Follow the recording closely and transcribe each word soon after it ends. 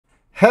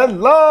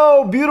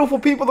Hello, beautiful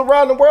people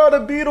around the world,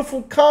 the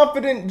beautiful,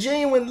 confident,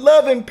 genuine,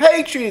 loving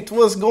patriots.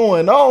 What's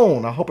going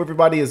on? I hope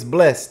everybody is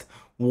blessed,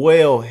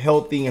 well,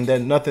 healthy, and that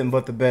nothing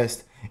but the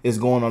best is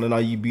going on in all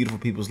you beautiful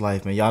people's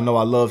life, man. Y'all know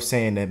I love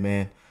saying that,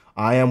 man.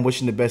 I am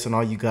wishing the best in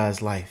all you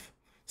guys' life.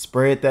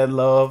 Spread that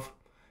love.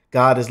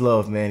 God is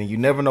love, man. And you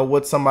never know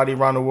what somebody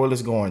around the world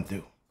is going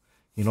through.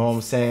 You know what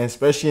I'm saying?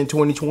 Especially in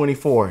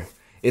 2024.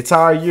 It's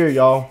our year,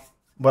 y'all.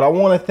 But I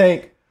want to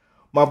thank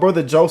my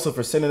brother Joseph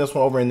for sending this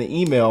one over in the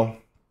email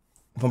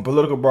from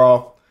Political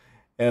Brawl.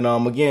 And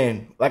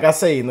again, like I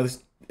say in the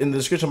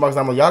description box,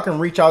 y'all can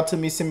reach out to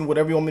me, send me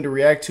whatever you want me to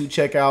react to,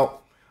 check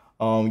out.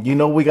 You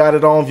know we got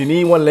it on. If you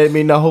need one, let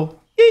me know.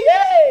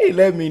 Yay!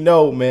 Let me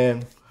know,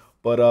 man.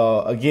 But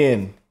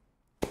again,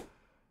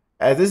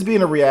 as this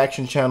being a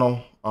reaction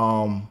channel,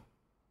 and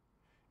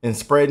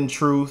spreading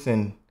truth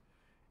and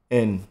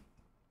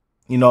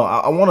you know,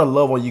 I want to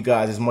love on you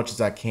guys as much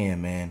as I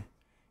can, man.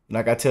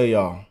 Like I tell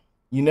y'all,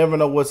 you never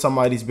know what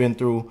somebody's been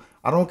through.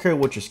 I don't care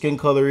what your skin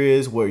color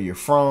is, where you're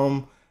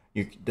from,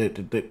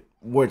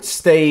 what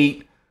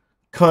state,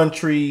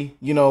 country,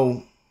 you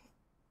know,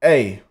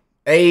 hey,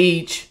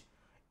 age.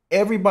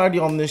 Everybody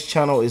on this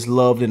channel is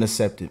loved and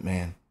accepted,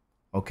 man.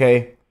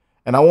 Okay?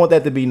 And I want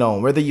that to be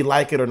known, whether you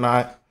like it or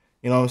not.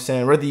 You know what I'm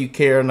saying? Whether you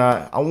care or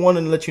not, I want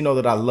to let you know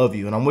that I love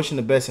you. And I'm wishing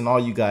the best in all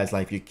you guys'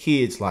 life, your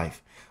kids'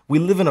 life. We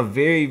live in a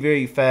very,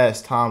 very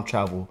fast time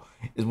travel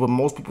is what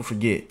most people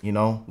forget, you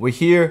know? We're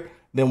here,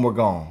 then we're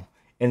gone.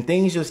 And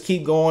things just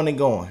keep going and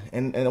going.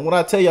 And what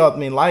I tell y'all, I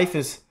mean,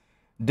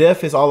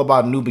 death is all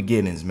about new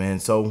beginnings, man.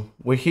 So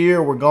we're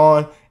here, we're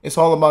gone. It's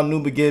all about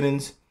new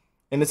beginnings.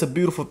 And it's a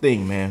beautiful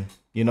thing, man.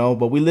 You know,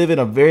 but we live in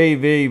a very,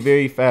 very,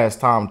 very fast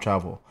time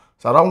travel.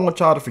 So I don't want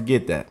y'all to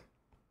forget that.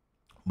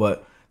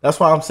 But that's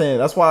why I'm saying,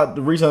 that's why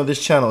the reason of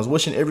this channel is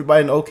wishing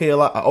everybody an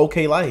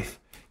okay life.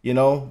 You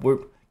know, we're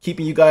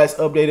keeping you guys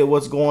updated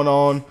what's going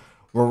on.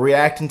 We're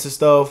reacting to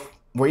stuff.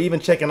 We're even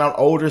checking out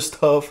older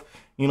stuff.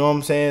 You know what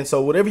I'm saying?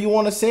 So whatever you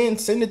want to send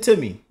it to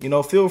me. You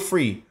know, feel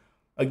free.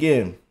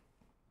 Again,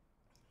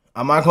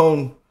 I'm not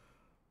going to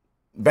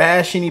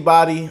bash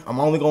anybody. I'm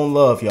only going to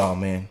love y'all,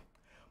 man.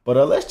 But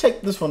let's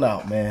check this one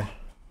out, man.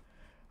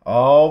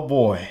 Oh,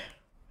 boy.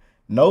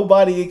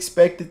 Nobody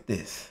expected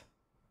this.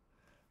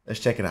 Let's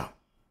check it out.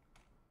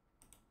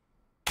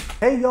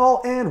 Hey,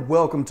 y'all, and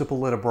welcome to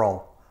Political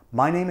Brawl.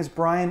 My name is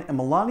Brian, and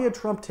Melania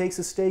Trump takes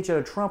a stage at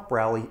a Trump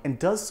rally and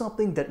does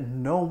something that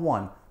no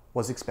one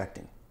was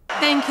expecting.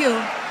 Thank you.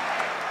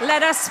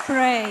 Let us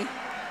pray.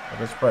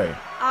 Let us pray.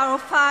 Our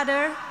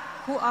Father,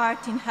 who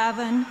art in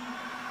heaven,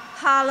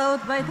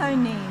 hallowed be thy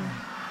name.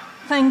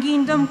 Thy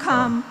kingdom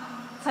come,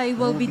 thy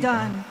will be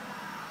done,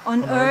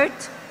 on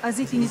earth as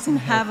it is in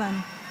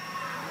heaven.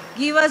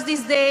 Give us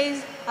this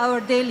day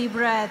our daily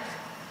bread,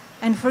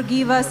 and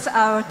forgive us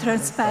our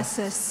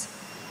trespasses,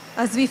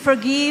 as we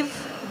forgive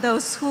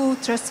those who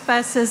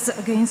trespass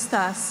against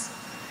us.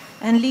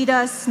 And lead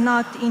us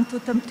not into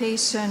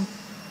temptation,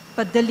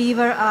 but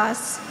deliver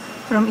us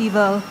from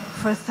evil.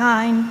 For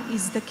thine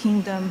is the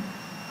kingdom,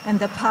 and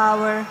the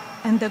power,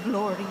 and the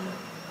glory,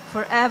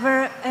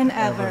 forever and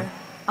ever.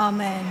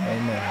 Amen.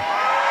 Amen.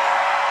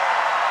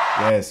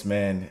 Yes,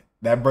 man.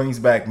 That brings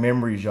back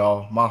memories,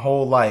 y'all. My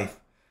whole life,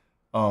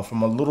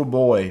 from a little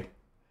boy,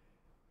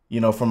 you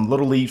know, from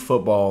Little League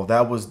football,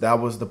 that was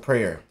the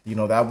prayer. You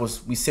know,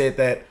 we said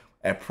that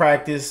at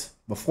practice,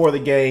 before the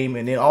game,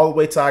 and then all the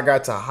way till I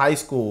got to high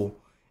school,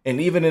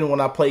 and even then when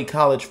I played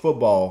college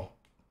football,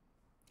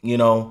 you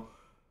know,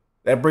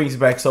 that brings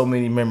back so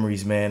many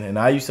memories, man. And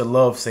I used to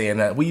love saying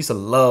that. We used to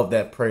love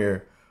that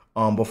prayer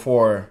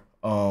before,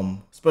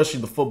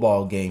 especially the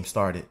football game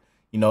started.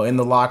 You know, in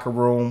the locker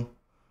room,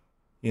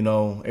 you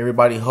know,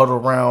 everybody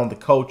huddled around, the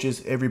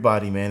coaches,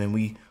 everybody, man. And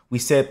we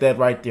said that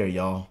right there,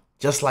 y'all.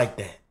 Just like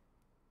that,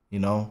 you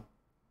know.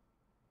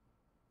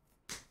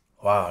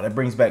 Wow, that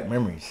brings back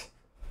memories.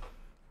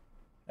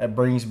 That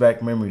brings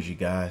back memories, you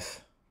guys.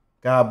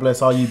 God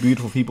bless all you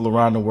beautiful people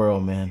around the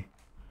world, man.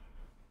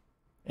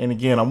 And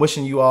again, I'm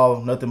wishing you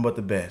all nothing but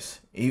the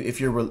best.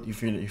 If you're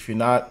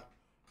not,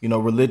 you know,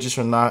 religious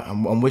or not,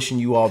 I'm wishing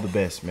you all the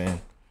best,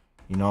 man.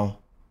 You know,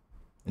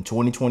 in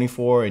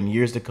 2024 and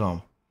years to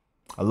come.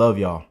 I love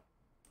y'all.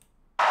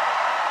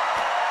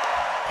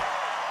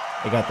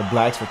 They got the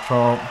blacks for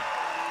Trump.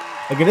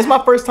 Again, this is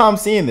my first time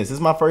seeing this. This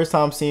is my first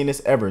time seeing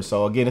this ever.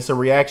 So again, it's a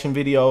reaction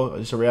video.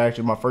 It's a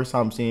reaction. My first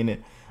time seeing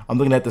it. I'm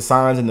looking at the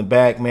signs in the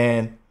back,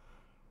 man.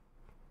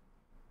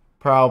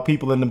 Proud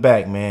people in the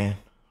back, man.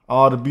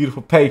 All the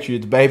beautiful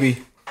patriots,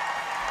 baby.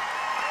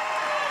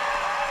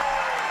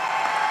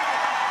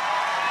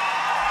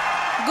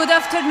 Good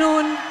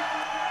afternoon.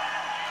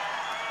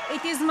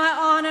 It is my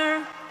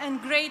honor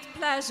and great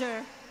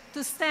pleasure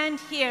to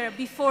stand here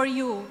before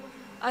you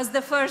as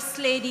the First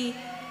Lady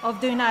of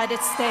the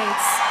United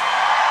States.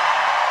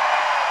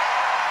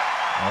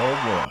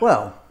 Oh, boy.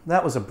 Well,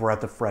 that was a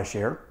breath of fresh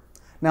air.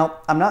 Now,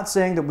 I'm not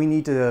saying that we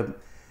need to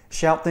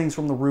shout things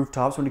from the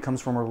rooftops when it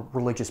comes from a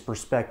religious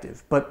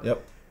perspective,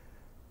 but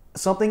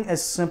something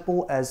as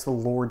simple as the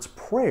Lord's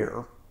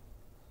Prayer,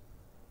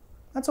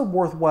 that's a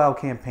worthwhile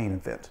campaign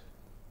event.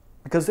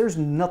 because there's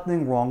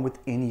nothing wrong with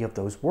any of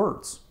those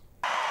words.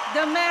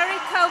 The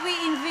America we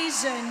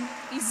envision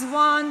is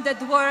one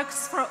that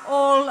works for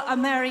all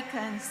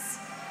Americans,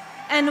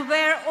 and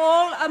where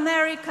all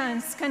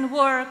Americans can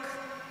work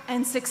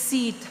and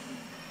succeed.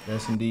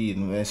 Yes, indeed.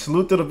 Man,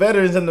 salute to the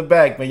veterans in the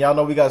back, man. Y'all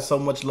know we got so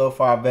much love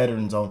for our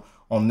veterans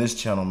on this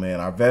channel, man.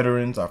 Our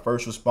veterans, our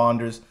first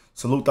responders.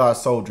 Salute to our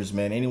soldiers,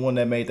 man. Anyone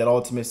that made that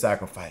ultimate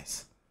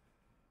sacrifice.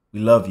 We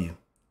love you.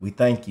 We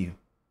thank you.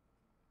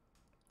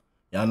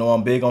 Y'all know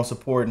I'm big on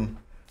supporting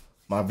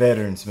my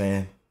veterans,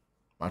 man.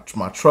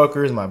 My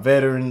truckers, my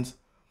veterans,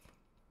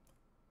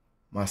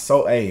 my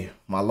first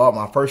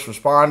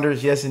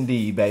responders. Yes,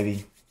 indeed,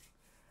 baby.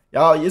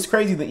 Y'all, it's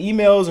crazy. The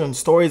emails and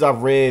stories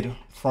I've read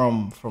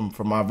from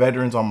my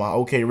veterans on my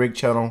OkayRickk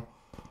channel,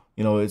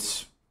 you know,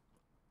 it's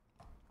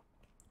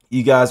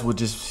you guys were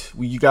just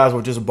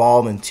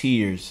bawling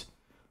tears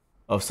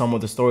of some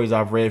of the stories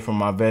I've read from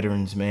my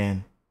veterans,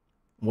 man.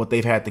 What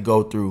they've had to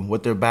go through,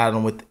 what they're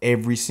battling with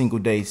every single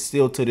day,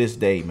 still to this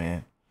day,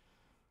 man.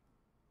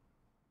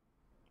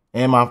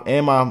 And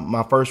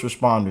my first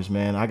responders,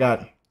 man. I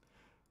got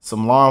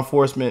some law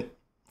enforcement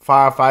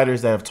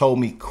firefighters that have told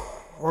me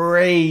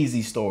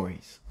crazy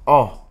stories.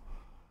 Oh,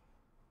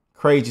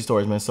 crazy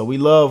stories, man. So we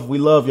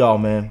love y'all,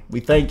 man.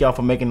 We thank y'all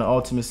for making the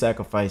ultimate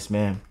sacrifice,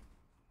 man.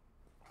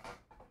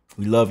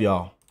 We love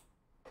y'all.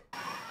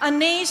 A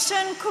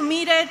nation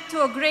committed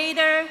to a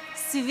greater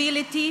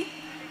civility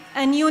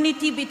and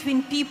unity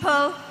between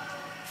people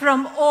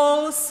from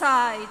all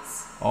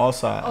sides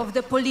of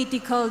the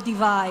political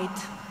divide.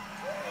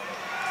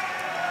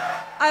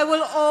 I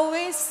will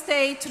always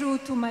stay true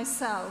to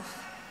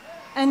myself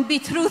and be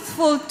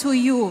truthful to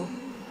you,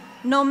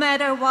 no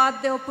matter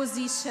what the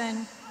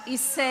opposition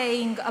is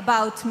saying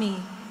about me.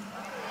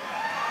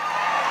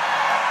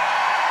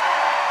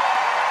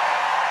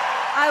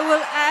 I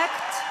will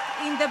act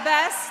in the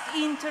best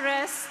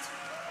interest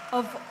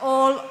of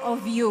all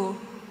of you.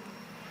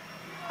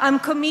 I'm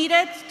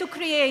committed to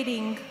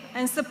creating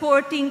and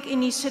supporting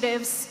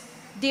initiatives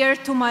dear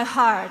to my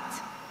heart,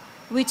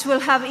 which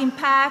will have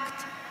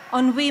impact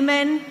on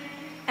women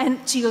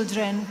and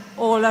children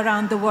all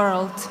around the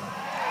world.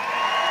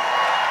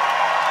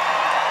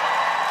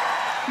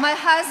 My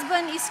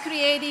husband is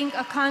creating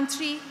a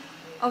country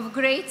of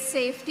great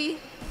safety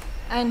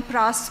and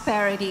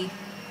prosperity.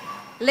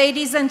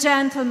 Ladies and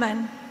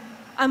gentlemen,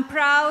 I'm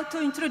proud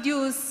to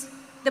introduce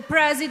the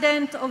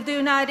President of the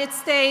United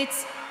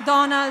States,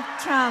 Donald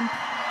Trump.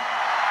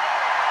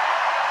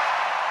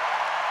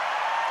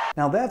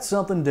 Now that's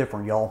something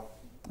different, y'all.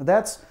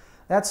 That's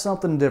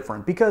something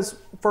different because,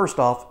 first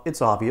off,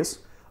 it's obvious.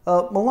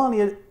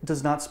 Melania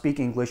does not speak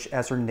English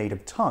as her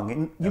native tongue,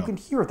 and you can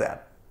hear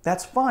that.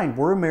 That's fine.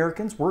 We're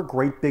Americans. We're a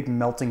great big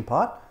melting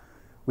pot.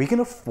 We can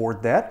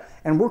afford that,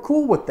 and we're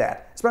cool with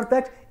that. As a matter of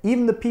fact,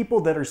 even the people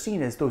that are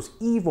seen as those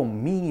evil,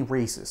 meanie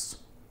racists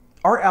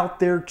are out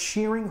there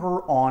cheering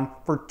her on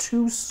for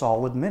 2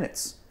 solid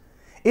minutes.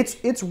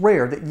 It's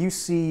rare that you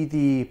see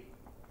the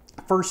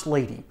First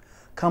Lady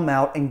come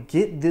out and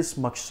get this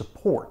much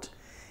support.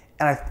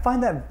 And I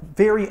find that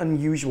very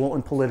unusual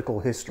in political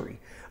history.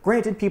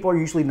 Granted, people are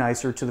usually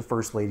nicer to the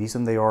First Ladies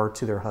than they are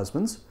to their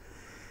husbands.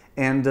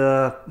 And,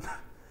 I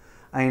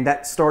mean,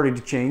 that started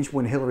to change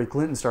when Hillary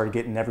Clinton started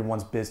getting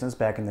everyone's business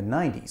back in the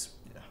 90s.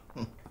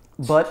 Yeah.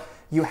 But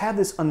you have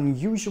this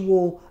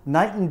unusual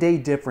night and day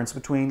difference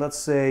between, let's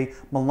say,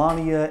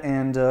 Melania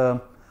and,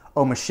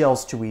 oh,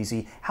 Michelle's too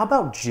easy. How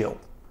about Jill?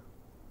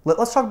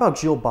 Let's talk about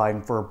Jill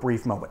Biden for a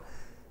brief moment.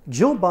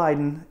 Jill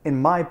Biden,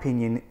 in my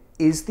opinion,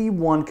 is the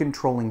one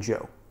controlling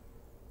Joe,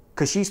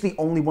 because she's the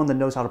only one that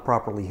knows how to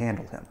properly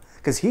handle him.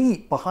 Because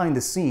he, behind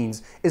the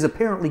scenes, is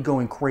apparently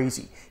going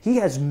crazy. He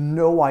has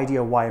no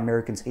idea why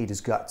Americans hate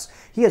his guts.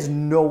 He has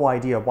no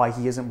idea why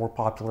he isn't more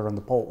popular in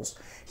the polls.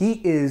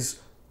 He is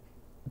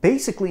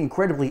basically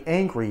incredibly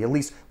angry, at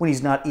least when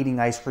he's not eating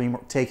ice cream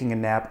or taking a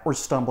nap or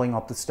stumbling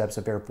up the steps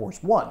of Air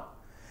Force One.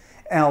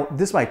 Now,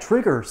 this might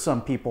trigger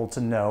some people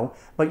to know,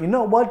 but you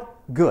know what?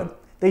 Good.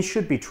 They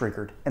should be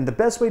triggered. And the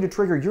best way to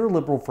trigger your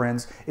liberal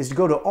friends is to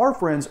go to our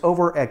friends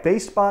over at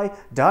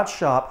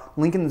basedby.shop,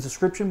 link in the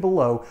description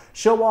below,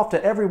 show off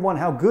to everyone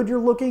how good you're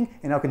looking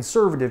and how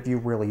conservative you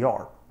really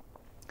are.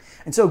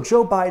 And so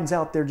Joe Biden's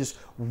out there just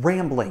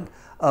rambling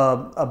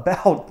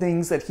about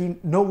things that he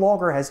no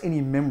longer has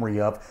any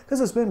memory of because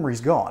his memory's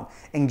gone.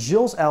 And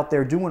Jill's out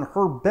there doing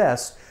her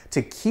best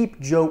to keep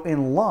Joe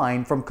in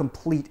line from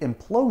complete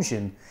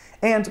implosion.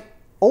 And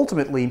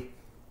ultimately,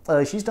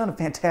 she's done a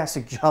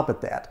fantastic job at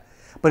that.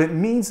 But it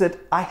means that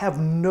I have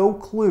no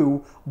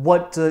clue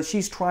what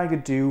she's trying to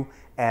do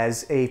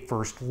as a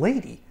first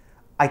lady.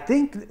 I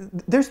think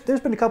there's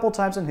been a couple of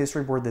times in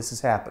history where this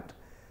has happened.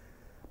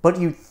 But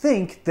you'd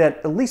think that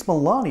at least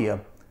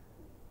Melania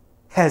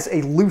has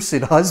a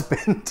lucid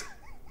husband.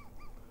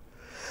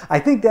 I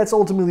think that's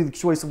ultimately the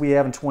choice that we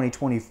have in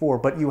 2024.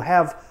 But you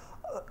have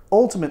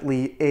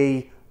ultimately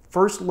a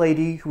first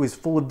lady who is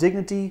full of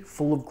dignity,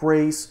 full of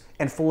grace,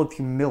 and full of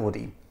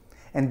humility.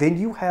 And then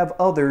you have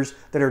others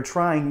that are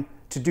trying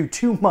to do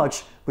too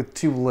much with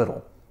too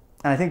little.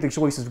 And I think the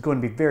choice is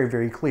going to be very,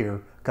 very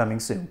clear coming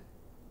soon.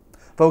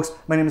 Folks,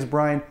 my name is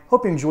Brian.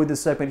 Hope you enjoyed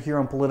this segment here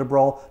on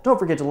Politibrawl. Don't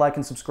forget to like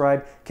and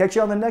subscribe. Catch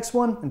you on the next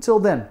one. Until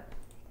then,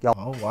 y'all.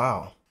 Oh,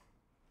 wow.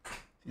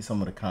 See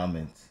some of the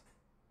comments.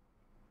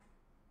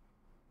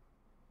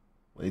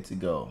 Way to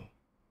go.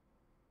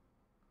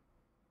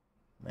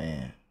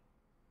 Man.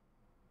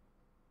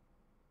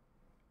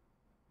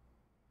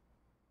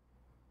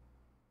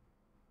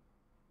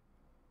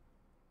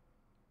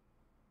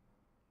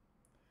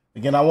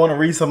 Again, I want to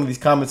read some of these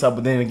comments out,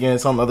 but then again,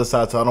 it's on the other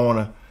side, so I don't want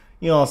to,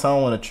 you know, so I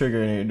don't want to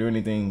trigger or do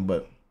anything.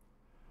 But,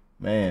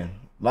 man,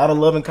 a lot of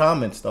loving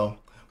comments, though.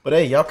 But,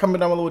 hey, y'all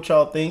comment down below what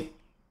y'all think.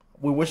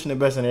 We're wishing the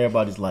best in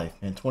everybody's life.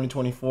 In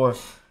 2024,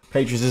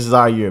 Patriots, this is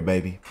our year,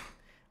 baby.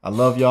 I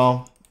love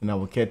y'all, and I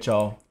will catch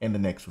y'all in the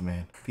next one,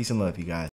 man. Peace and love, you guys.